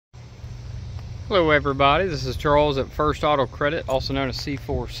Hello everybody, this is Charles at First Auto Credit, also known as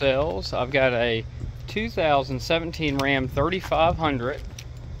C4 Sales. I've got a 2017 Ram 3500.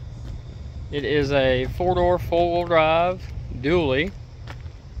 It is a 4-door four-wheel drive dually.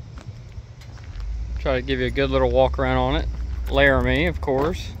 Try to give you a good little walk around on it. Laramie, of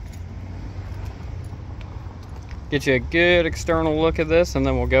course. Get you a good external look at this and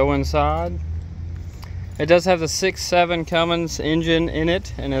then we'll go inside. It does have the 6.7 Cummins engine in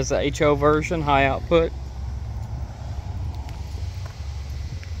it and is the HO version, high output.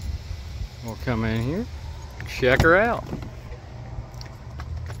 We'll come in here, check her out.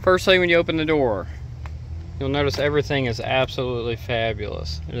 First thing when you open the door, you'll notice everything is absolutely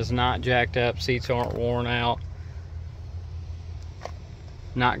fabulous. It is not jacked up, seats aren't worn out,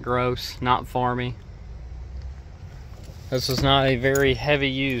 not gross, not farmy. This is not a very heavy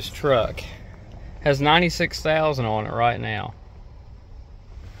used truck. Has 96,000 on it right now.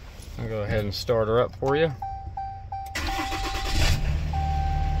 I'll go ahead and start her up for you.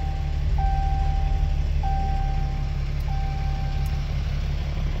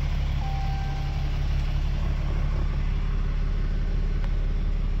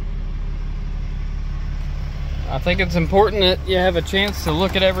 I think it's important that you have a chance to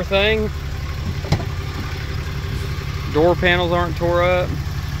look at everything. Door panels aren't tore up.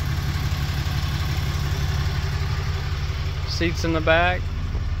 Seats in the back.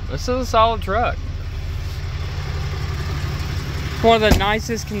 This is a solid truck. One of the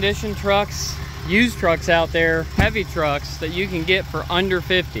nicest condition trucks, used trucks out there, heavy trucks that you can get for under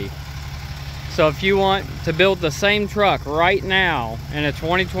 50. So if you want to build the same truck right now in a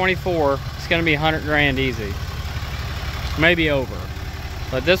 2024, it's going to be 100 grand easy, maybe over.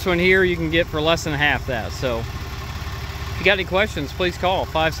 But this one here you can get for less than half that. So if you got any questions, please call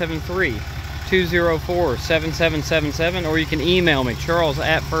 573-204-7777, or you can email me,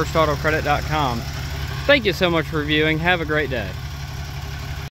 charles@firstautocredit.com. Thank you so much for viewing. Have a great day.